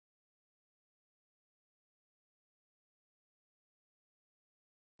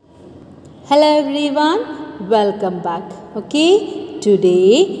Hello everyone, welcome back. Okay,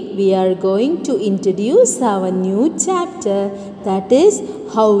 today we are going to introduce our new chapter, that is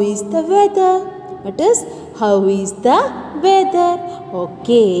how is the weather. What is how is the weather?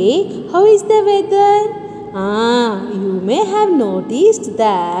 Okay, how is the weather? You may have noticed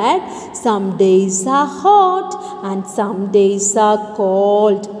that some days are hot and some days are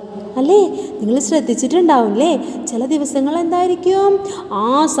cold. അല്ലേ, നിങ്ങൾ ശ്രദ്ധിച്ചിട്ടുണ്ടാവില്ലേ? ചില ദിവസങ്ങൾ എന്തായിരിക്കും?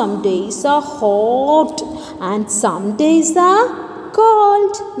 Some days R hot and some days are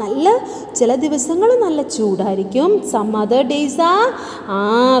called. ചില ദിവസങ്ങൾ നല്ല ചൂടായിരിക്കും. Some other days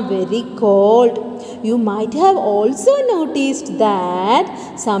are very called. You might have also noticed that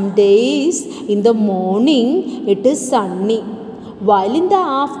some days in the morning it is sunny, while in the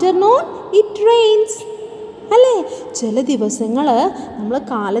afternoon it rains. അല്ലേ, ചില ദിവസങ്ങൾ നമ്മൾ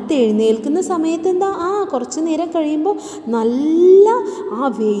കാലത്ത് എഴുന്നേൽക്കുന്ന സമയത്ത് കുറച്ച് നേരം കഴിയുമ്പോൾ നല്ല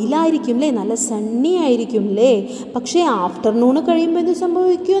വെയിലായിരിക്കും അല്ലേ, നല്ല സണ്ണി ആയിരിക്കും അല്ലേ. പക്ഷേ ആഫ്റ്റർനൂൺ കഴിയുമ്പോൾ എന്ത്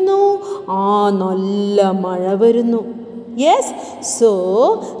സംഭവിക്കുന്നു? നല്ല മഴ വരുന്നു. Yes, so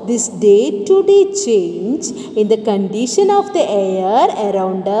this day-to-day change in the condition of the air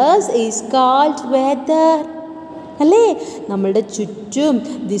around us is called weather. അല്ലേ, നമ്മളുടെ ചുറ്റും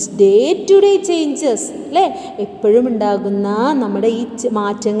this day to day changes അല്ലേ, എപ്പോഴും ഉണ്ടാകുന്ന നമ്മുടെ ഈ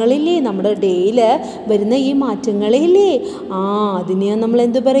മാറ്റങ്ങളില്ലേ, നമ്മുടെ ഡേയിൽ വരുന്ന ഈ മാറ്റങ്ങളില്ലേ, അതിനെ നമ്മൾ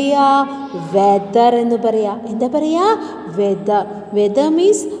എന്ത് പറയുക? വെദർ എന്ന് പറയുക. എന്താ പറയുക? വെദർ. വെദർ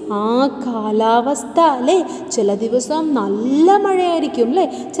മീൻസ് കാലാവസ്ഥ അല്ലേ. ചില ദിവസം നല്ല മഴയായിരിക്കും അല്ലേ,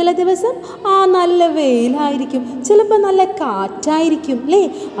 ചില ദിവസം നല്ല വെയിലായിരിക്കും, ചിലപ്പോൾ നല്ല കാറ്റായിരിക്കും അല്ലേ.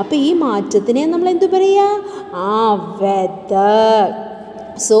 അപ്പോൾ ഈ മാറ്റത്തിനെ നമ്മൾ എന്ത് പറയുക? Whether.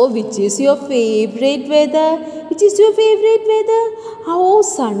 So which is your favorite weather? Which is your favorite weather?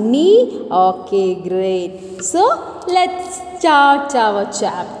 Sunny? Okay, great. So let's start our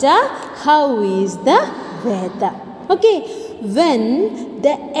chapter. How is the weather? Okay, when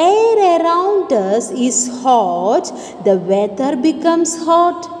the air around us is hot, the weather becomes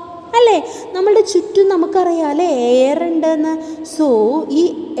hot. അല്ലേ, നമ്മളുടെ ചുറ്റും നമുക്കറിയാം അല്ലേ, air ഉണ്ടെന്ന്. So ഈ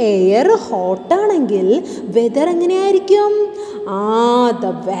air ഹോട്ടാണെങ്കിൽ whether എങ്ങനെയായിരിക്കും?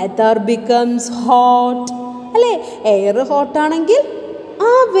 The weather becomes hot അല്ലേ. Air ഹോട്ടാണെങ്കിൽ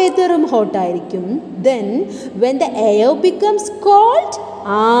വെദറും ഹോട്ടായിരിക്കും. Then when the air becomes called,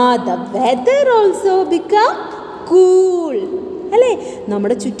 the weather also become cool അല്ലേ.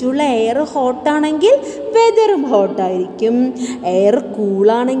 നമ്മുടെ ചുറ്റുമുള്ള air ഹോട്ടാണെങ്കിൽ വെദറും ഹോട്ടായിരിക്കും. Air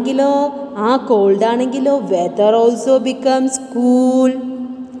കൂളാണെങ്കിലോ കോൾഡാണെങ്കിലോ whether also becomes cool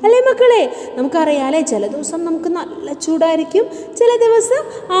അല്ലേ മക്കളെ. നമുക്കറിയാം അല്ലേ, ചില ദിവസം നമുക്ക് നല്ല ചൂടായിരിക്കും, ചില ദിവസം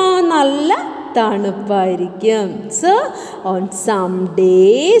നല്ല തണുപ്പായിരിക്കും. So on some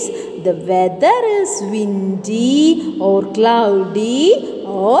days the weather is windy or cloudy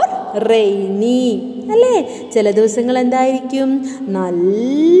or rainy അല്ലേ. ചില ദിവസങ്ങൾ എന്തായിരിക്കും?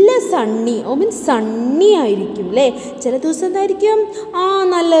 നല്ല സണ്ണി മീൻസ് സണ്ണി ആയിരിക്കും അല്ലേ. ചില ദിവസം എന്തായിരിക്കും?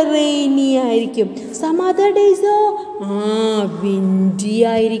 നല്ല റെയിനി ആയിരിക്കും. സം അതർ ഡേയ്സോ വിൻഡി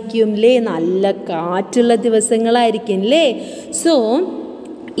ആയിരിക്കും അല്ലേ, നല്ല കാറ്റുള്ള ദിവസങ്ങളായിരിക്കും അല്ലേ. സോ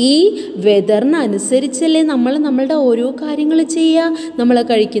ഈ വെദറിനനുസരിച്ചല്ലേ നമ്മൾ നമ്മളുടെ ഓരോ കാര്യങ്ങൾ ചെയ്യുക. നമ്മൾ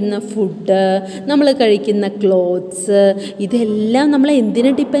കഴിക്കുന്ന ഫുഡ്, നമ്മൾ കഴിക്കുന്ന ക്ലോത്ത്സ്, ഇതെല്ലാം നമ്മൾ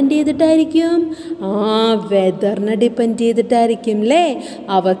എന്തിനെ ഡിപ്പെൻഡ് ചെയ്തിട്ടായിരിക്കും? വെദറിനെ ഡിപ്പെൻഡ് ചെയ്തിട്ടായിരിക്കും അല്ലേ.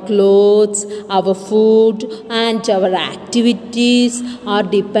 അവർ clothes, our food and our activities are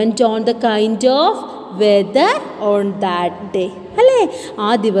depend on the kind of whether on that day അല്ലേ. ആ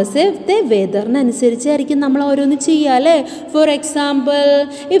ദിവസത്തെ വെദറിനനുസരിച്ചായിരിക്കും നമ്മൾ ഓരോന്ന് ചെയ്യുക അല്ലേ. For example,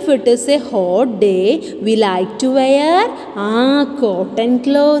 if it is A hot day we like to wear cotton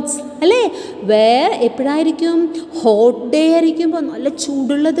clothes അല്ലേ. എപ്പോഴായിരിക്കും? Hot day ആയിരിക്കുമ്പോൾ, നല്ല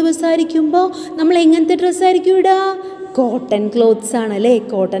ചൂടുള്ള ദിവസമായിരിക്കുമ്പോൾ നമ്മൾ എങ്ങനത്തെ ഡ്രസ്സായിരിക്കും ഇടുക? കോട്ടൺ ക്ലോത്ത്സ് ആണല്ലേ.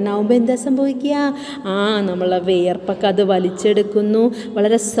 കോട്ടൺ ആകുമ്പോൾ എന്താ സംഭവിക്കുക? നമ്മളെ വിയർപ്പൊക്കെ അത് വലിച്ചെടുക്കുന്നു,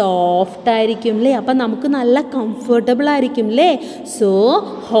 വളരെ സോഫ്റ്റ് ആയിരിക്കും അല്ലേ. അപ്പം നമുക്ക് നല്ല കംഫർട്ടബിൾ ആയിരിക്കും അല്ലേ. സോ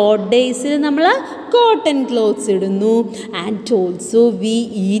ഹോട്ട് ഡേയ്സിൽ നമ്മൾ കോട്ടൺ ക്ലോത്ത്സ് ഇടുന്നു. And also we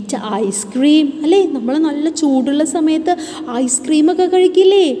eat ice cream അല്ലേ. നമ്മൾ നല്ല ചൂടുള്ള സമയത്ത് ഐസ്ക്രീമൊക്കെ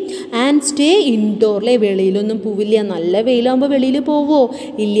കഴിക്കില്ലേ. ആൻഡ് സ്റ്റേ ഇൻഡോർ അല്ലേ, വെളിയിലൊന്നും പോവില്ല. നല്ല വെയിലാകുമ്പോൾ വെളിയിൽ പോവോ?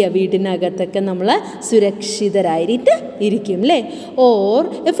 ഇല്ല, വീടിനകത്തൊക്കെ നമ്മൾ സുരക്ഷിതരായിട്ട് ഇരിക്കും അല്ലേ. Or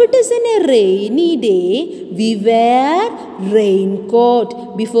if it is in A rainy day we were rain coat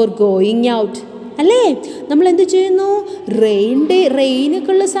before going out അല്ലേ? നമ്മൾ എന്ത് ചെയ്യുന്നു?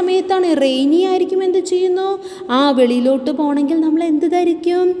 റെയിനൊക്കെ ഉള്ള സമയത്താണ്, റെയിനി ആയിരിക്കും എന്ത് ചെയ്യുന്നു? വെളിയിലോട്ട് പോകണമെങ്കിൽ നമ്മൾ എന്ത്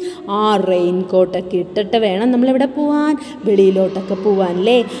ധരിക്കും? റെയിൻ കോട്ടൊക്കെ ഇട്ടിട്ട് വേണം നമ്മളിവിടെ പോവാൻ, വെളിയിലോട്ടൊക്കെ പോവാൻ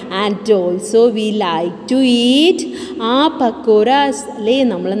അല്ലേ? And also we like to eat പക്കോറാസ് അല്ലേ?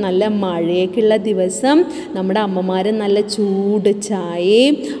 നമ്മൾ നല്ല മഴയൊക്കെ ഉള്ള ദിവസം നമ്മുടെ അമ്മമാർ നല്ല ചൂട്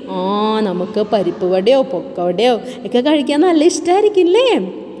ചായയും നമുക്ക് പരിപ്പ് വടയോ പൊക്കവടയോ ഒക്കെ കഴിക്കാൻ നല്ല ഇഷ്ടമായിരിക്കില്ലേ?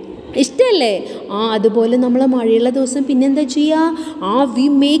 ഇഷ്ടമല്ലേ? അതുപോലെ നമ്മൾ മഴയുള്ള ദിവസം പിന്നെന്താ ചെയ്യുക? വി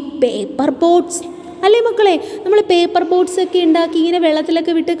മേക്ക് പേപ്പർ ബോട്ട്സ് അല്ലേ മക്കളെ? നമ്മൾ പേപ്പർ ബോട്ട്സ് ഒക്കെ ഉണ്ടാക്കി ഇങ്ങനെ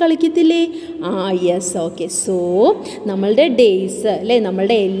വെള്ളത്തിലൊക്കെ വിട്ട് കളിക്കത്തില്ലേ? Yes, okay. സോ നമ്മളുടെ ഡേയ്സ് അല്ലേ,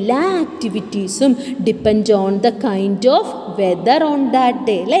 നമ്മളുടെ എല്ലാ ആക്ടിവിറ്റീസും depend on the kind of whether on that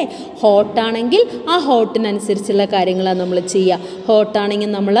day അല്ലേ? ഹോട്ടാണെങ്കിൽ ഹോട്ടിനനുസരിച്ചുള്ള കാര്യങ്ങളാണ് നമ്മൾ ചെയ്യുക.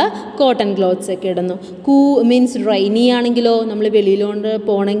 ഹോട്ടാണെങ്കിൽ നമ്മൾ കോട്ടൺ ക്ലോത്ത്സ് ഒക്കെ ഇടുന്നു. മീൻസ് റെയിനി ആണെങ്കിലോ നമ്മൾ വെളിയിലോട്ട്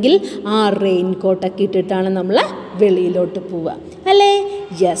പോകണമെങ്കിൽ റെയിൻ കോട്ടൊക്കെ ഇട്ടിട്ടാണ് നമ്മൾ വെളിയിലോട്ട് പോവുക അല്ലേ?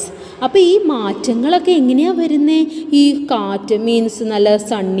 യെസ്. അപ്പോൾ ഈ മാറ്റങ്ങളൊക്കെ എങ്ങനെയാണ് വരുന്നത്? ഈ കാറ്റ് മീൻസ് നല്ല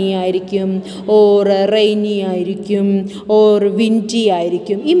സണ്ണി ആയിരിക്കും, ഓർ റെയിനി ആയിരിക്കും, ഓർ വിൻഡി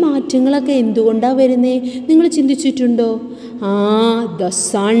ആയിരിക്കും. ഈ മാറ്റങ്ങളൊക്കെ എന്തുകൊണ്ടാണ് വരുന്നത്? നിങ്ങൾ ചിന്തിച്ചിട്ടുണ്ടോ? The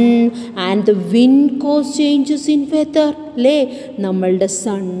sun and the wind cos changes in whether അല്ലേ? നമ്മളുടെ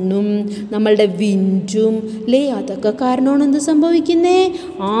സണ്ണും നമ്മളുടെ വിൻഡും അല്ലേ, അതൊക്കെ കാരണമാണ് എന്ത് സംഭവിക്കുന്നത്?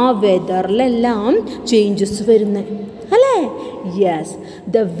 വെദറിലെല്ലാം ചേഞ്ചസ് വരുന്നത് അല്ലേ? Yes.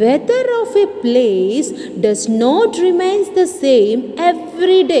 The weather of A place does not remains the same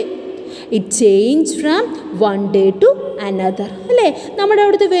every day. It change from one day to another അല്ലേ? നമ്മുടെ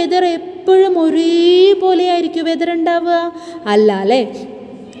അവിടുത്തെ വെദർ എപ്പോഴും ഒരേപോലെ ആയിരിക്കും വെദർ ഉണ്ടാവുക? അല്ല അല്ലേ?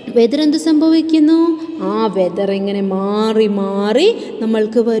 വെദർ എന്ത് സംഭവിക്കുന്നു? വെദർ ഇങ്ങനെ മാറി മാറി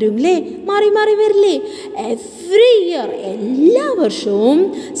നമ്മൾക്ക് വരും അല്ലേ? മാറി മാറി വരില്ലേ? എവ്രി ഇയർ, എല്ലാ വർഷവും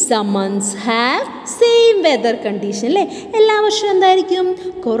some months have same whether condition അല്ലേ? എല്ലാ വർഷവും എന്തായിരിക്കും?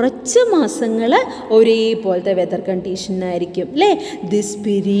 കുറച്ച് മാസങ്ങൾ ഒരേപോലത്തെ വെദർ കണ്ടീഷനായിരിക്കും അല്ലേ? This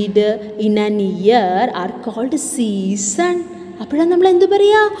period in an year are called season. അപ്പോഴാണ് നമ്മൾ എന്ത്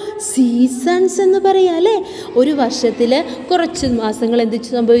പറയുക? സീസൺസ് എന്ന് പറയുക അല്ലേ? ഒരു വർഷത്തിൽ കുറച്ച് മാസങ്ങൾ എന്ത്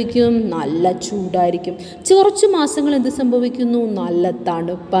സംഭവിക്കും? നല്ല ചൂടായിരിക്കും. കുറച്ച് മാസങ്ങൾ എന്ത് സംഭവിക്കുന്നു? നല്ല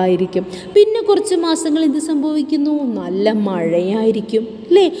തണുപ്പായിരിക്കും. പിന്നെ കുറച്ച് മാസങ്ങൾ എന്ത് സംഭവിക്കുന്നു? നല്ല മഴയായിരിക്കും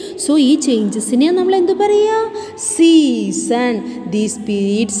അല്ലേ? സോ ഈ ചേഞ്ചസിനെ നമ്മൾ എന്ത് പറയുക? Season. These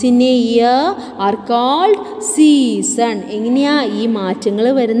periods in A year are called season. എങ്ങനെയാ ഈ മാറ്റങ്ങൾ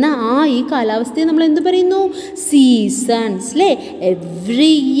വരുന്ന ഈ കാലാവസ്ഥയെ നമ്മൾ എന്ത് പറയുന്നു? സീസൺസ് അല്ലേ?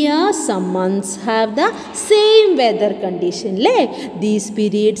 Every year some months have the same weather condition അല്ലേ? These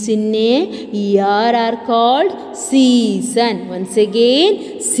periods in a year are called season. Once again,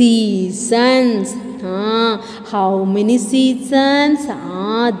 seasons. How many seasons?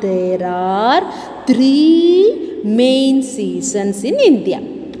 There are 3 main seasons in India.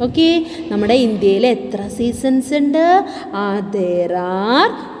 Okay, നമ്മുടെ ഇന്ത്യയിൽ എത്ര seasons ഉണ്ട്? There are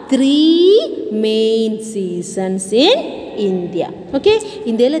 3 main seasons in India. Okay,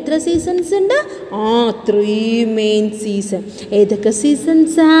 ഇന്ത്യയിൽ എത്ര seasons ഉണ്ട്? 3 main season. ഏതൊക്കെ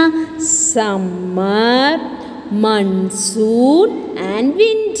സീസൺസാ? Summer, monsoon and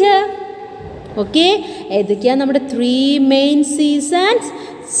winter. Okay, ഏതൊക്കെയാണ് നമ്മുടെ 3 main seasons?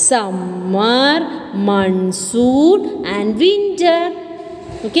 Summer, monsoon and winter.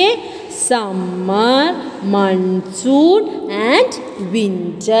 Okay, summer, monsoon and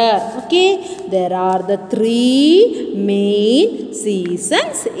winter. Okay, there are the 3 main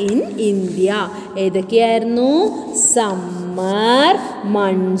seasons in India. ഏതൊക്കെയായിരുന്നു? Summer,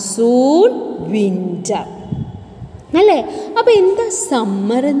 monsoon, winter അല്ലേ? അപ്പോൾ എന്താ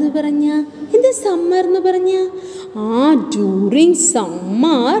summer എന്ന് പറഞ്ഞാൽ? During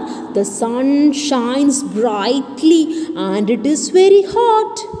summer the sun shines brightly and it is very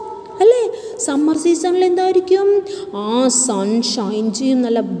hot അല്ലേ? Summer സീസണിൽ എന്തായിരിക്കും? Sun Shine ചെയ്യും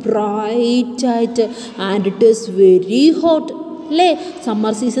നല്ല ബ്രൈറ്റായിട്ട് and it is very hot അല്ലേ?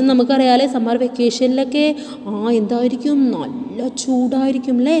 Summer season നമുക്കറിയാമല്ലേ? സമ്മർ വെക്കേഷനിലൊക്കെ എന്തായിരിക്കും? നല്ല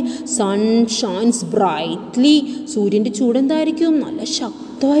ചൂടായിരിക്കും അല്ലേ? Sun shines brightly. സൂര്യൻ്റെ ചൂട് എന്തായിരിക്കും? നല്ല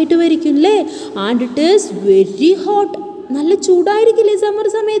ശക്തമായിട്ട് വരിക്കും അല്ലേ? And it is very hot. നല്ല ചൂടായിരിക്കില്ലേ സമ്മർ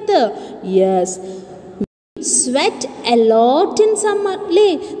സമയത്ത്? Yes. Sweat a lot in summer അല്ലേ?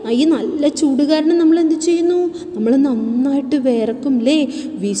 ഈ നല്ല ചൂട് കാരണം നമ്മൾ എന്ത് ചെയ്യുന്നു? നമ്മൾ നന്നായിട്ട് വിയർക്കും അല്ലേ?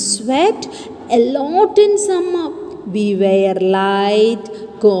 V sweat a lot in summer. We wear light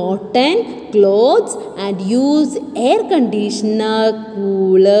cotton clothes and use air conditioner,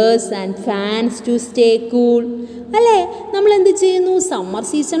 coolers and fans to stay cool. അല്ലേ? നമ്മൾ എന്ത് ചെയ്യുന്നു? സമ്മർ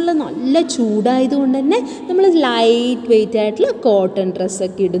സീസണിൽ നല്ല ചൂടായതുകൊണ്ട് തന്നെ നമ്മൾ ലൈറ്റ് വെയിറ്റ് ആയിട്ടുള്ള കോട്ടൺ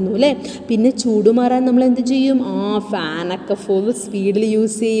ഡ്രസ്സൊക്കെ ഇടുന്നു അല്ലേ? പിന്നെ ചൂട് മാറാൻ നമ്മൾ എന്ത് ചെയ്യും? ഫാനൊക്കെ ഫുൾ സ്പീഡിൽ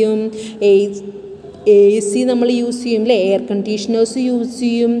യൂസ് ചെയ്യും. AC നമ്മൾ യൂസ് ചെയ്യും അല്ലേ? എയർ കണ്ടീഷണേഴ്സ് യൂസ്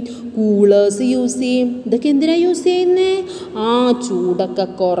ചെയ്യും, കൂളേഴ്സ് യൂസ് ചെയ്യും. ഇതൊക്കെ എന്തിനാണ് യൂസ് ചെയ്യുന്നത്? ചൂടൊക്കെ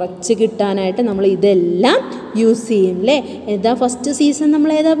കുറച്ച് കിട്ടാനായിട്ട് നമ്മൾ ഇതെല്ലാം യൂസ് ചെയ്യും അല്ലേ? ഏതാ ഫസ്റ്റ് സീസൺ?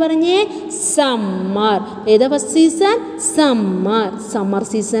 നമ്മൾ ഏതാ പറഞ്ഞേ? സമ്മർ. ഏതാ ഫസ്റ്റ് സീസൺ? സമ്മർ. സമ്മർ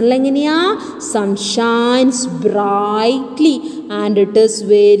സീസണിൽ എങ്ങനെയാ? Sun shines brightly and it is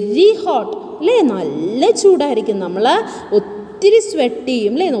very hot അല്ലേ? നല്ല ചൂടായിരിക്കും. നമ്മൾ ഒത്തിരി സ്വെറ്റ്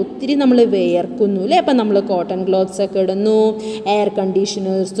ചെയ്യും അല്ലേ? ഒത്തിരി നമ്മൾ വിയർക്കുന്നു അല്ലേ? അപ്പം നമ്മൾ കോട്ടൺ ക്ലോത്ത്സ് ഒക്കെ ഇടുന്നു. എയർ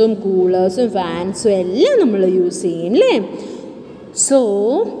കണ്ടീഷണേഴ്സും കൂളേഴ്സും ഫാൻസും എല്ലാം നമ്മൾ യൂസ് ചെയ്യും അല്ലേ? സോ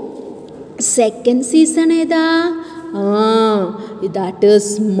സെക്കൻഡ് സീസൺ ഏതാ? that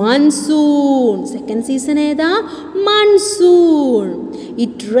is monsoon. Second season ഏതാ? Monsoon.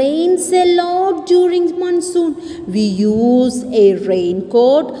 It rains a lot during monsoon. We use a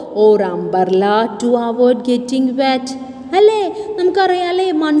raincoat or umbrella to avoid getting wet. അല്ലേ? നമുക്കറിയാമല്ലേ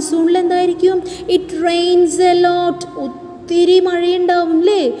മൺസൂണിൽ എന്തായിരിക്കും? It rains a lot. ഒത്തിരി മഴയുണ്ടാവും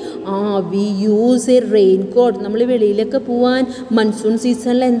അല്ലേ? We use A rain coat. നമ്മൾ വെളിയിലൊക്കെ പോവാൻ monsoon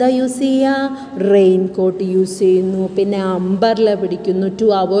സീസണിൽ എന്താ use ചെയ്യുക? റെയിൻ കോട്ട് യൂസ് ചെയ്യുന്നു. പിന്നെ അംബർല പിടിക്കുന്നു ടു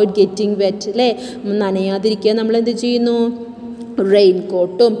അവോയ്ഡ് ഗെറ്റിംഗ് വെറ്റ് അല്ലേ? നനയാതിരിക്കാൻ നമ്മൾ എന്ത് ചെയ്യുന്നു? റെയിൻ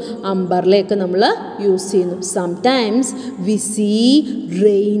കോട്ടും അംബർലയൊക്കെ നമ്മൾ യൂസ് ചെയ്യുന്നു. Sometimes we see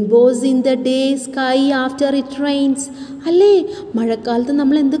rainbows in the day sky after it rains അല്ലേ? മഴക്കാലത്ത്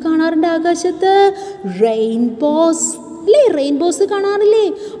നമ്മൾ എന്ത് കാണാറുണ്ട് ആകാശത്ത്? റെയിൻബോസ് അല്ലേ? റെയിൻബോസ് കാണാറില്ലേ?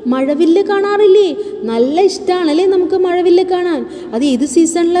 മഴവില്ല് കാണാറില്ലേ? നല്ല ഇഷ്ടമാണല്ലേ നമുക്ക് മഴവില്ല് കാണാൻ. അത് ഏത്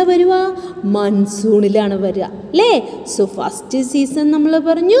സീസണിലാണ് വരിക? മൺസൂണിലാണ് വരിക അല്ലേ? സോ ഫസ്റ്റ് സീസൺ നമ്മൾ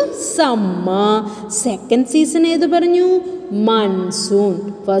പറഞ്ഞു സമ്മർ. സെക്കൻഡ് സീസൺ ഏത് പറഞ്ഞു? Monsoon.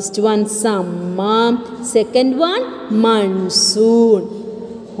 First one summer, second one monsoon.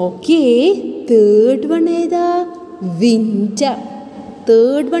 Okay. Third one ഏതാ? വിൻ്റർ.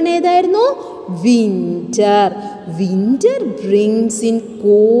 തേർഡ് വൺ ഏതായിരുന്നു? Winter. Winter brings in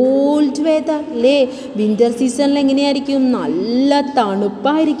called weather അല്ലേ? വിൻ്റർ സീസണിൽ എങ്ങനെയായിരിക്കും? നല്ല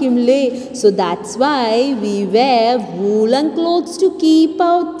തണുപ്പായിരിക്കും അല്ലേ? So that's why we were woollen clothes to keep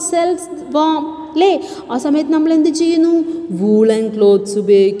our selves warm അല്ലേ? ആ സമയത്ത് നമ്മൾ എന്ത് ചെയ്യുന്നു? വൂളൻ ക്ലോത്ത്സ്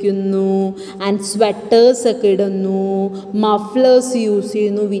ഉപയോഗിക്കുന്നു. ആൻഡ് സ്വെറ്റേഴ്സൊക്കെ ഇടുന്നു, മഫ്ലേഴ്സ് യൂസ്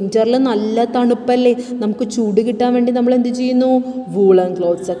ചെയ്യുന്നു. വിൻ്ററിൽ നല്ല തണുപ്പല്ലേ? നമുക്ക് ചൂട് കിട്ടാൻ വേണ്ടി നമ്മൾ എന്ത് ചെയ്യുന്നു? വൂളൻ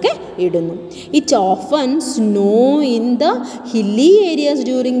ക്ലോത്ത്സ് ഒക്കെ ഇടുന്നു. It often snow in the hilly areas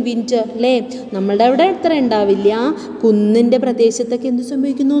during winter അല്ലേ? നമ്മളുടെ അവിടെ അത്ര ഉണ്ടാവില്ല. കുന്നിൻ്റെ പ്രദേശത്തൊക്കെ എന്ത്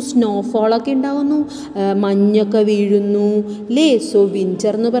സംഭവിക്കുന്നു? സ്നോഫോളൊക്കെ ഉണ്ടാകുന്നു, മഞ്ഞൊക്കെ വീഴുന്നു അല്ലേ? സോ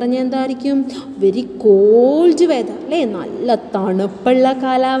വിൻ്റർ എന്ന് പറഞ്ഞാൽ എന്തായിരിക്കും? വെരി കോൾഡ് വെതർ അല്ലേ? നല്ല തണുപ്പുള്ള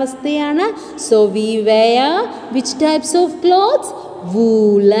കാലാവസ്ഥയാണ്. So we were which types of clothes?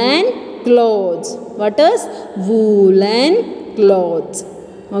 Woollen clothes. What is woollen clothes?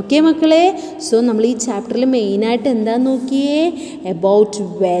 Okay മക്കളെ. സോ നമ്മൾ ഈ ചാപ്റ്ററിൽ മെയിനായിട്ട് എന്താ നോക്കിയേ? എബൌട്ട്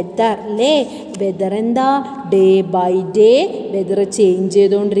വെദർ അല്ലേ? വെദർ എന്താ? Day by day whether change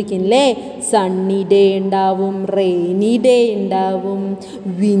ചെയ്തുകൊണ്ടിരിക്കും. സണ്ണി ഡേ ഉണ്ടാവും, റെയിനി ഡേ ഉണ്ടാവും,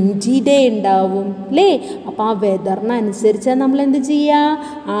 വിൻഡി ഡേ ഉണ്ടാവും അല്ലേ? അപ്പോൾ ആ വെദറിനനുസരിച്ചാണ് നമ്മൾ എന്ത്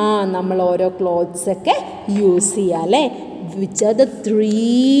ചെയ്യുക? നമ്മൾ ഓരോ ക്ലോത്ത്സൊക്കെ യൂസ് ചെയ്യുക അല്ലേ? Which are the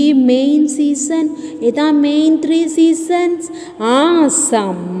three main seasons? ഏതാ main 3 seasons?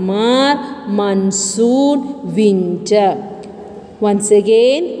 Summer, monsoon, winter. Once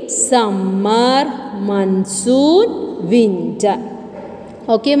again, summer, monsoon, winter.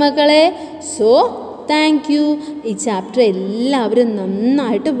 Okay മക്കളെ. So thank you. ഈ ചാപ്റ്റർ എല്ലാവരും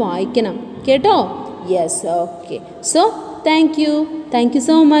നന്നായിട്ട് വായിക്കണം കേട്ടോ. Yes. Okay. So thank you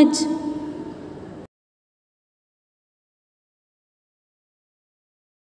so much.